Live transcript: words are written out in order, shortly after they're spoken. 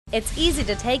It's easy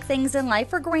to take things in life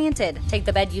for granted. Take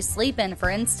the bed you sleep in, for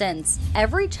instance.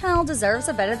 Every child deserves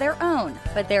a bed of their own,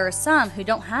 but there are some who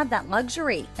don't have that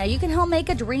luxury. Now you can help make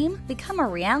a dream become a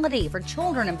reality for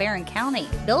children in Barron County.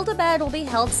 Build a Bed will be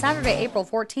held Saturday, April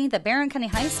 14th at Barron County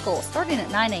High School, starting at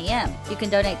 9 a.m. You can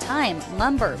donate time,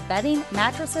 lumber, bedding,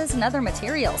 mattresses, and other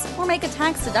materials, or make a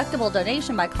tax-deductible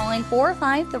donation by calling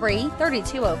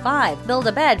 453-3205. Build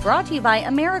a Bed brought to you by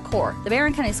Americorps, the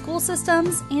Barron County School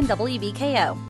Systems, and WBKO.